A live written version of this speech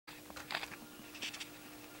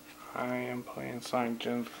I am playing Sonic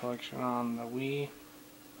Gems Collection on the Wii,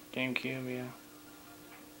 GameCube, yeah.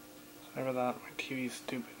 Sorry about that, my TV's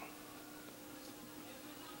stupid.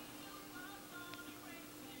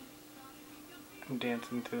 I'm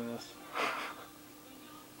dancing to this.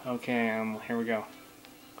 Okay, here we go.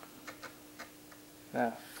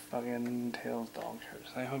 That fucking Tails dog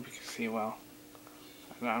curse. I hope you can see well.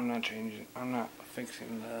 I'm not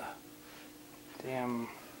fixing the damn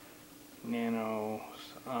Nano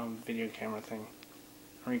video camera thing.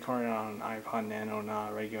 I'm recording on an iPod Nano,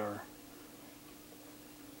 not a regular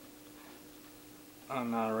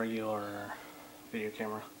video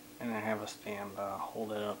camera. And I have a stand to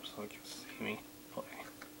hold it up so you can see me play.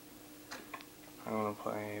 I'm gonna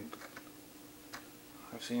play.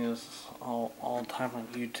 I've seen this all time on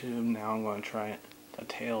YouTube. Now I'm gonna try it. The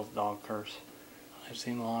Tails dog curse. I've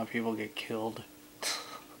seen a lot of people get killed.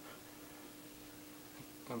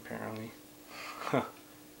 Apparently.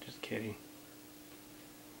 Just kidding.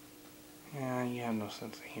 Yeah, you have no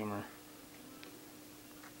sense of humor.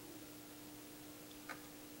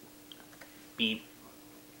 Beep.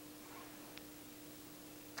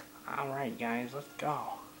 Alright guys, let's go.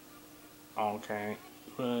 Okay,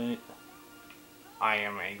 but I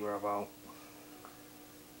am a robot.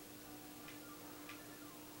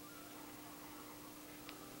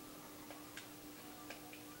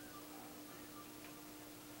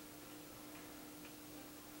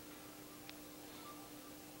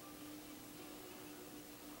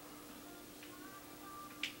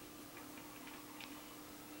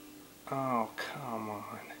 Oh, come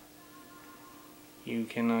on. You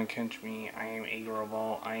cannot catch me. I am a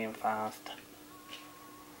robot. I am fast.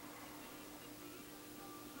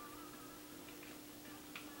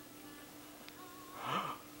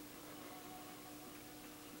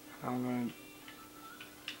 I'm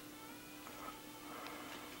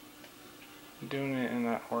doing it in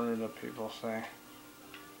that order that people say.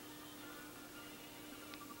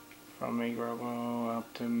 From a Robo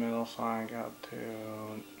up to Middle Sonic, up to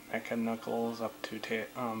Mecha Knuckles, up to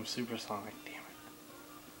Super Sonic. Damn it!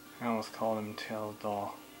 I almost called him Tails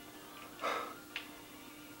Doll.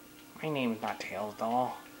 My name is not Tails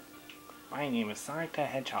Doll. My name is Sonic the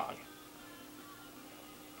Hedgehog.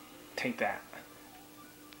 Take that.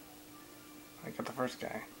 I got the first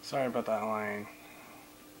guy. Sorry about that line.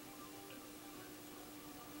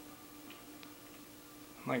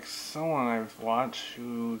 Like someone I've watched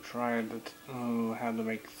who had to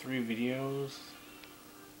make 3 videos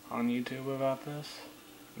on YouTube about this.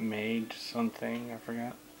 Made something, I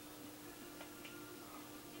forgot.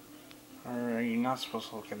 Or are you not supposed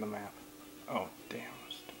to look at the map? Oh, damn.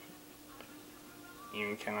 Stupid.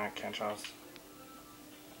 You cannot catch us.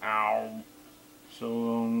 Ow. So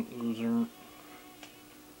long, loser.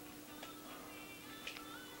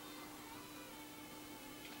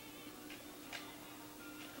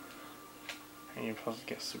 Are you supposed to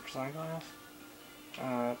get Super Sonic Glass?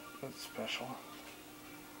 That's special.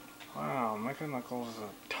 Wow, Mecha Knuckles is a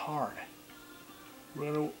tard.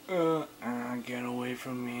 Get away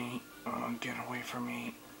from me. Get away from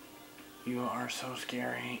me. You are so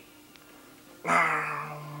scary.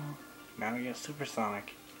 Now we get Super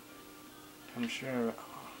Sonic. I'm sure I'll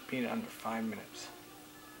beat it under 5 minutes.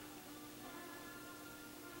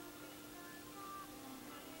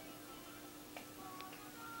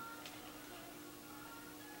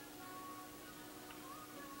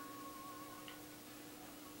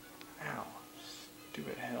 Ow,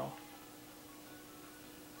 stupid hell.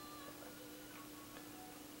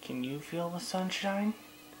 Can you feel the sunshine?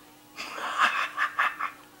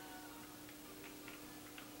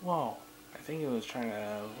 Whoa, I think it was trying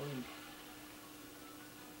to leave.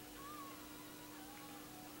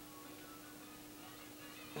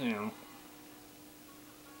 You know.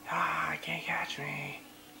 I can't catch me.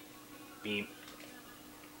 Beep.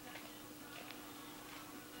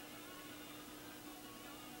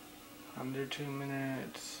 Under 2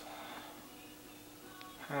 minutes.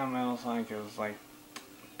 Metal Sonic is like,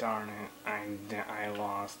 darn it, I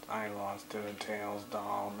lost to the Tails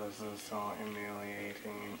doll. This is so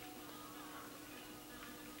humiliating.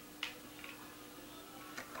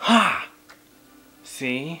 Ha!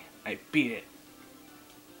 See? I beat it.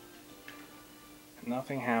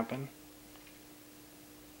 Nothing happened.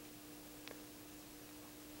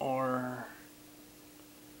 Or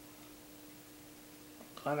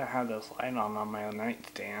glad I have this light on my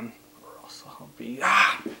nightstand, or else I'll be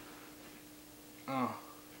oh,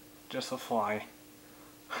 just a fly.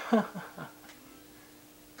 Well,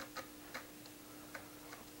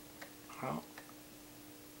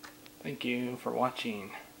 thank you for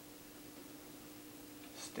watching.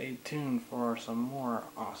 Stay tuned for some more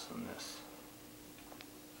awesomeness.